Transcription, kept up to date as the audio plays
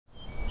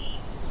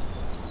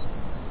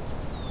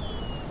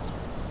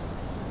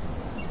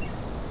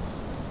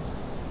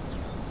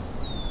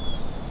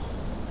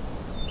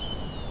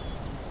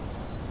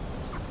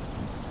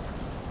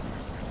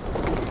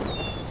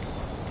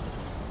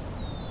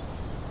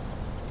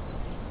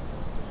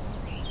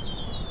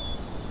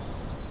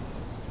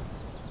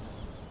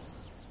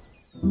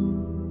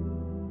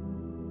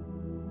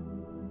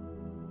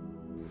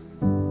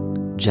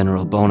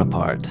General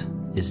Bonaparte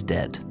is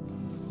dead.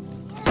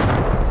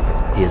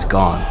 He is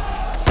gone,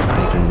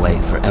 making way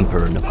for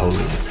Emperor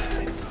Napoleon.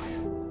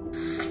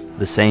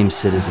 The same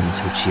citizens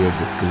who cheered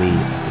with glee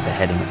at the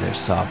beheading of their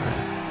sovereign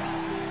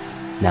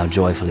now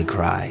joyfully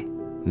cry,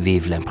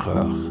 "Vive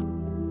l'Empereur!"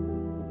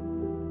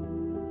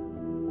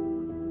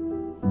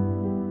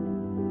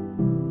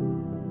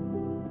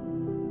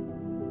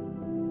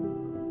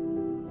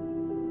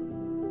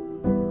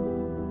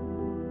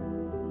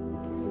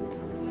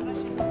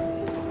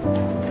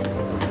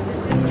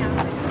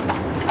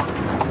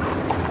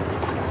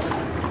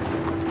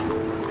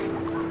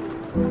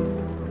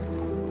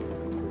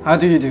 How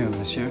do you do,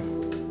 monsieur?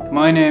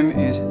 My name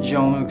is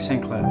Jean-Luc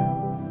Sinclair.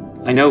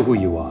 I know who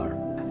you are.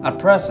 At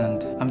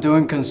present, I'm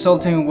doing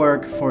consulting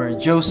work for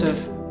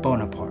Joseph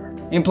Bonaparte,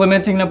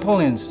 implementing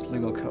Napoleon's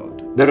legal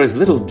code. There is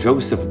little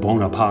Joseph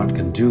Bonaparte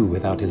can do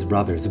without his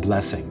brother's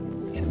blessing.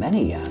 In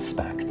many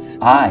aspects,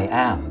 I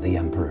am the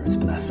Emperor's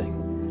blessing.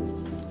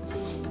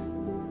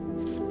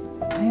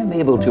 I am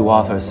able to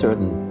offer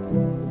certain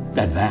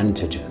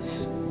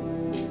advantages.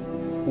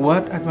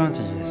 What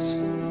advantages?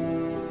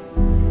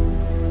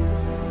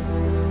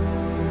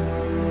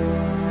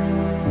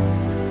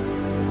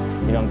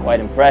 You know, I'm quite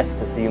impressed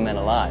to see you men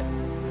alive.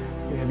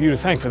 We have you to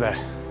thank for that.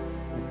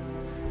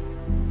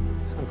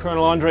 I'm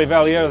Colonel Andre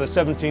Valliere of the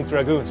 17th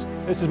Dragoons.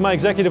 This is my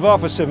executive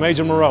officer,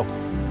 Major Moreau.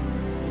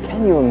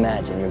 Can you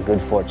imagine your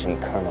good fortune,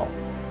 Colonel,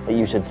 that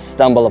you should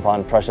stumble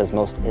upon Prussia's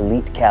most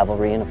elite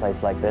cavalry in a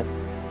place like this?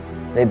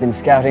 They've been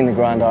scouting the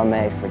Grande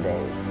Armée for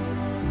days.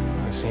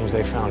 It seems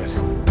they found it.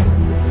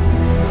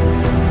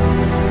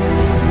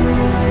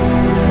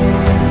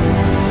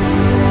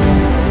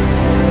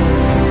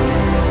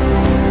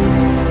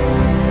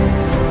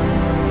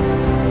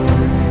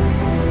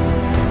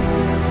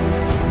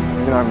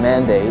 In our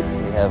mandate,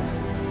 we have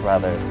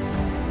rather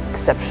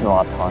exceptional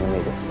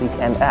autonomy to speak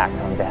and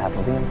act on behalf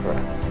of the Emperor.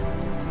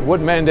 What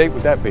mandate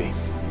would that be?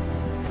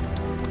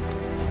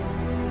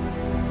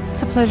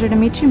 It's a pleasure to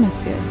meet you,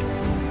 monsieur.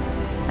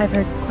 I've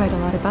heard quite a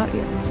lot about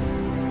you.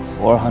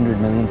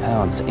 400 million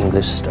pounds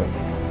English sterling.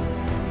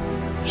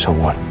 So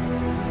what?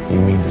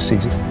 You mean to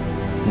seize it?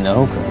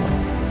 No,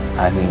 Colonel.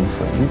 I mean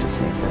for you to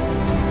seize it.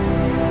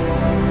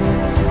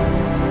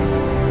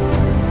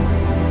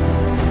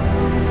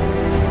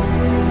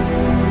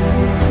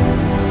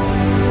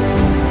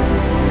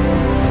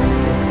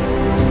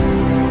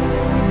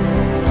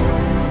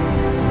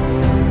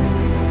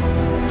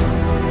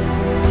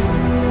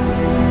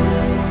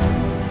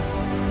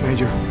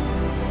 Major,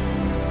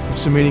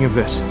 what's the meaning of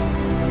this?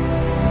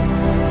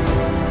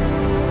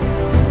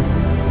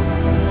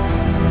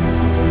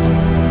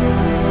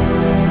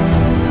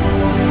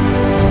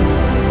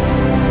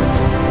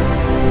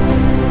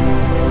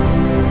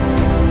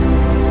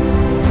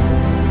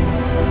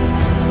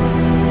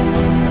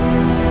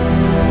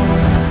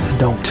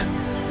 Don't.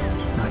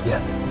 Not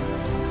yet.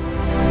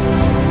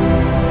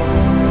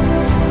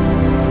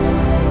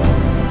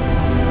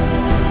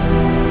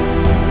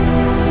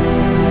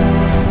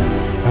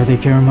 Why are they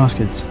carrying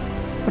muskets?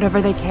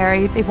 Whatever they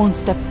carry, they won't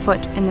step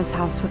foot in this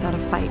house without a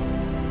fight.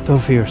 Don't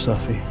fear,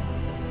 Sophie.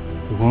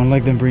 We won't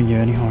let them bring you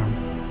any harm.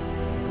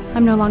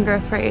 I'm no longer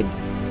afraid.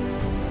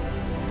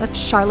 That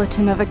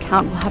charlatan of a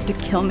count will have to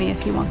kill me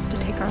if he wants to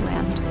take our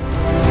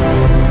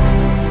land.